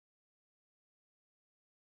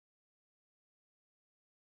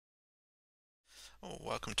Oh,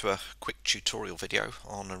 welcome to a quick tutorial video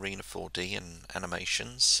on Arena4D and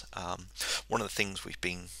animations. One of the things we've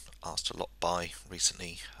been asked a lot by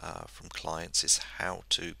recently from clients is how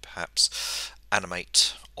to perhaps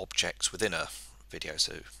animate objects within a video.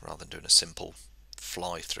 So rather than doing a simple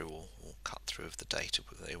fly through or cut through of the data,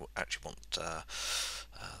 they actually want the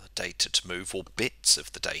data to move, or bits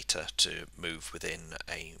of the data to move within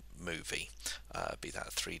a movie, be that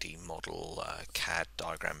a 3D model, CAD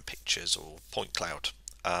diagram, pictures, or point cloud.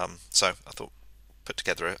 So I thought put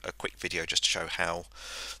together a quick video just to show how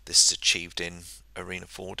this is achieved in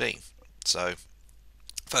Arena4D. So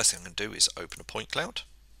first thing I'm going to do is open a point cloud.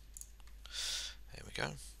 There we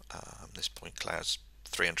go. This point cloud's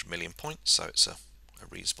 300 million points, so it's a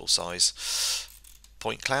reasonable size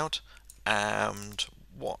point cloud. And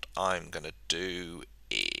what I'm going to do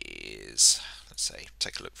is, let's say,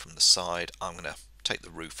 take a look from the side. I'm going to take the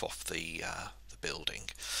roof off the building.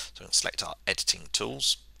 So I'm going to select our editing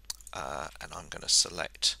tools, and I'm going to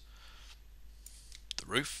select the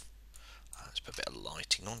roof. Let's put a bit of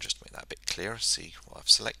lighting on just to make that a bit clearer, see what I've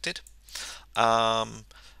selected. And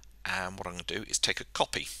what I'm going to do is take a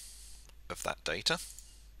copy of that data.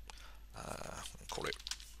 Call it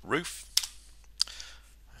roof,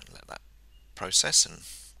 and let that process and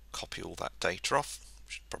copy all that data off,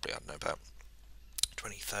 which is probably, I don't know, about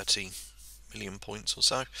 20-30 million points or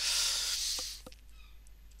so.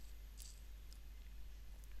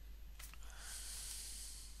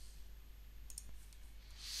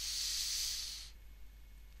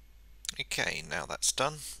 Okay, now that's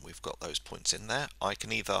done, we've got those points in there. I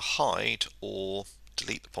can either hide or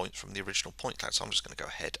delete the points from the original point cloud, so I'm just going to go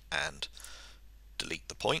ahead and delete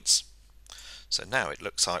the points. So now it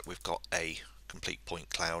looks like we've got a complete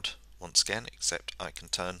point cloud once again, except I can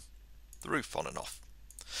turn the roof on and off.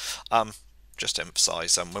 Just to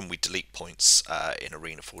emphasize, when we delete points in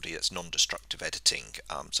Arena4D, it's non-destructive editing.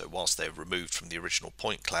 So whilst they're removed from the original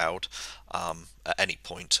point cloud, at any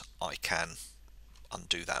point I can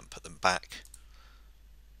undo that and put them back,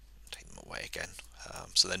 take them away again.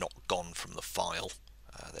 So they're not gone from the file,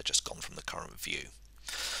 they're just gone from the current view.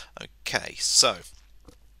 Okay, so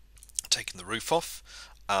taking the roof off,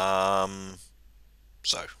 I'm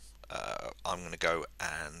going to go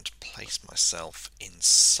and place myself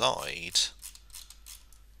inside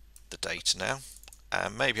the data now,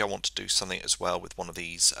 and maybe I want to do something as well with one of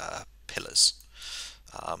these pillars.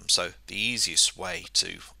 So the easiest way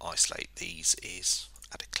to isolate these is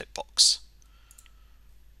add a clip box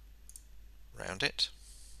around it.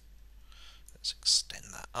 Let's extend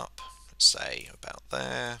that up, let's say about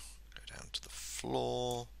there, go down to the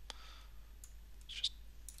floor. Let's just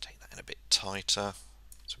take that in a bit tighter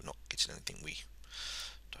so we're not getting anything we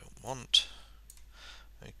don't want.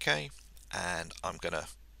 Okay, and I'm going to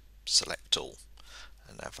select all,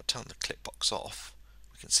 and now if I turn the clip box off,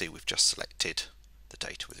 we can see we've just selected the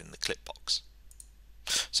data within the clip box.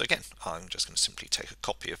 So again, I'm just going to simply take a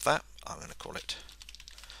copy of that. I'm going to call it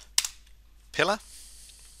pillar,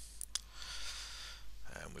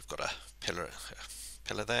 and we've got a pillar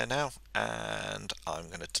there now, and I'm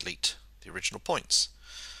going to delete the original points.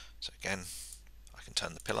 So again, I can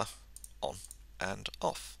turn the pillar on and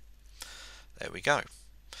off. There we go.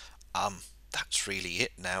 That's really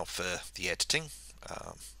it now for the editing.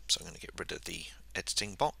 So I'm going to get rid of the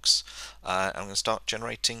editing box. I'm going to start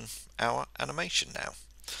generating our animation now.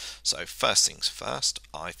 So first things first,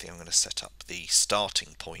 I think I'm going to set up the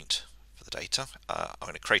starting point for the data. I'm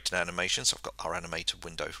going to create an animation, so I've got our animated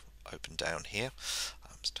window open down here.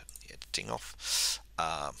 I'm just turning the editing off.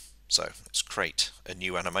 So let's create a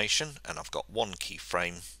new animation, and I've got one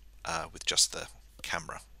keyframe with just the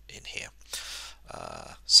camera in here.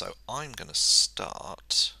 So I'm going to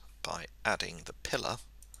start by adding the pillar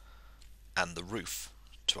and the roof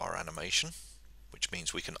to our animation, which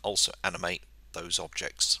means we can also animate those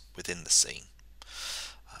objects within the scene.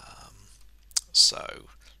 So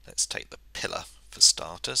let's take the pillar for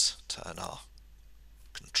starters, turn our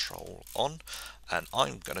control on, and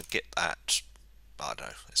I'm going to get that, I don't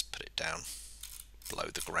know, let's put it down below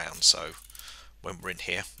the ground, so when we're in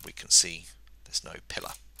here we can see there's no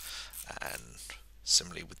pillar. And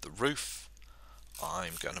similarly with the roof,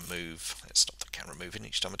 I'm going to move, let's stop the camera moving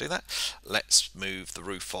each time I do that, let's move the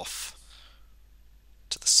roof off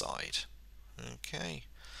to the side. Okay,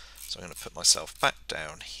 so I'm going to put myself back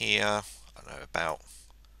down here, I don't know, about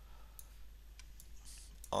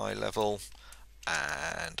eye level,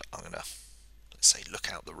 and I'm going to, let's say,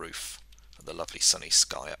 look out the roof at the lovely sunny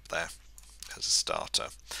sky up there as a starter.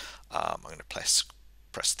 I'm going to press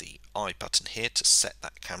the I button here to set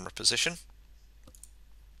that camera position.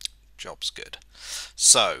 job's good.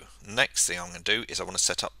 So next thing I'm going to do is I want to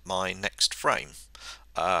set up my next frame,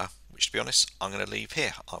 which to be honest I'm going to leave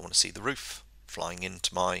here. I want to see the roof flying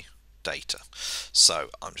into my data. So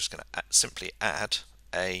I'm just going to simply add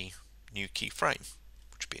a new keyframe,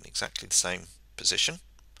 which will be in exactly the same position.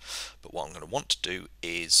 But what I'm going to want to do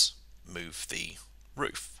is move the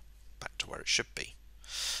roof back to where it should be.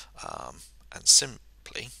 And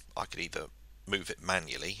simply I could either move it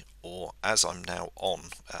manually, or as I'm now on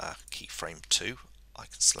keyframe 2, I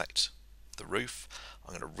can select the roof.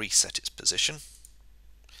 I'm going to reset its position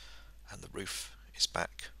and the roof is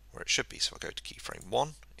back where it should be. So I go to keyframe 1,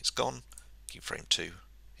 it's gone, keyframe 2,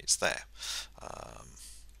 it's there.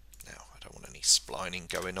 Now I don't want any splining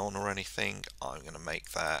going on or anything. I'm going to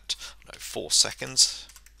make that 4 seconds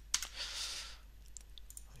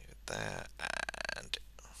there, and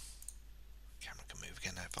camera can move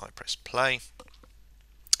again. Now if I press play,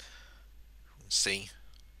 you can see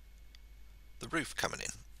the roof coming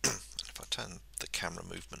in. And if I turn the camera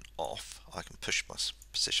movement off, I can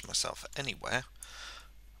position myself anywhere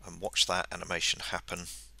and watch that animation happen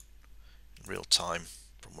in real time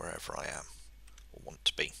from wherever I am or want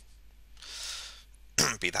to be.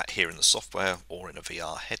 Be that here in the software or in a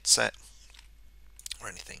VR headset or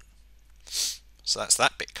anything. So that's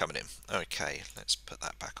that bit coming in. Okay, let's put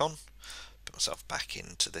that back on. Put myself back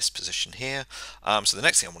into this position here. So the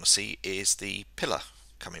next thing I want to see is the pillar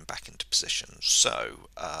coming back into position. So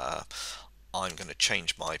I'm going to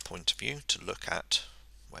change my point of view to look at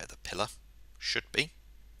where the pillar should be.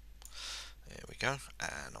 There we go.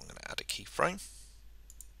 And I'm going to add a keyframe.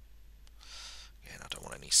 Again, I don't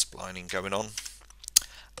want any splining going on.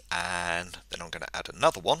 And then I'm going to add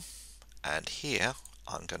another one, and here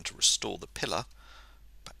I'm going to restore the pillar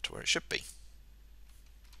back to where it should be.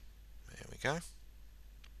 There we go.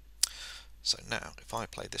 So now if I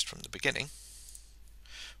play this from the beginning,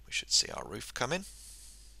 we should see our roof come in.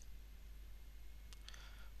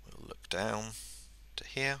 We'll look down to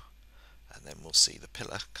here, and then we'll see the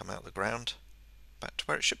pillar come out of the ground back to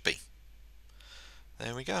where it should be.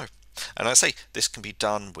 There we go. And I say this can be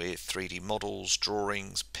done with 3D models,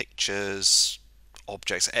 drawings, pictures,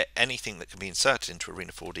 objects, anything that can be inserted into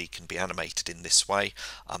Arena4D can be animated in this way.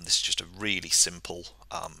 This is just a really simple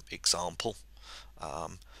example.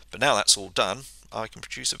 But now that's all done, I can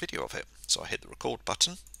produce a video of it. So I hit the record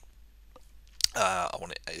button. I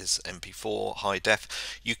want it as MP4 high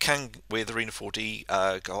def. You can, with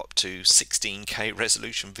Arena4D, go up to 16K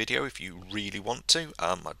resolution video if you really want to.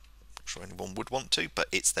 I'm not sure anyone would want to, but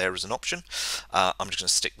it's there as an option. I'm just going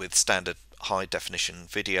to stick with standard high definition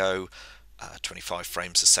video, 25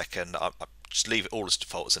 frames a second. I just leave it all as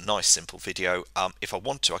default as a nice simple video. If I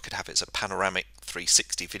want to, I could have it as a panoramic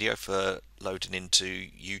 360 video for loading into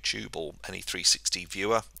YouTube or any 360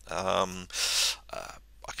 viewer.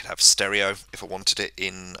 I could have stereo if I wanted it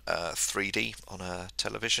in 3D on a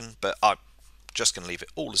television, but I'm just going to leave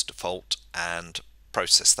it all as default and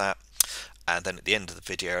process that. And then at the end of the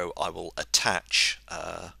video I will attach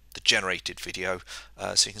the generated video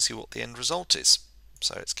so you can see what the end result is.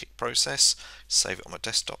 So let's click process, save it on my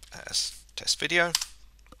desktop as test video,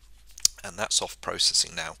 and that's off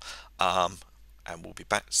processing now, and we'll be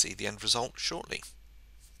back to see the end result shortly.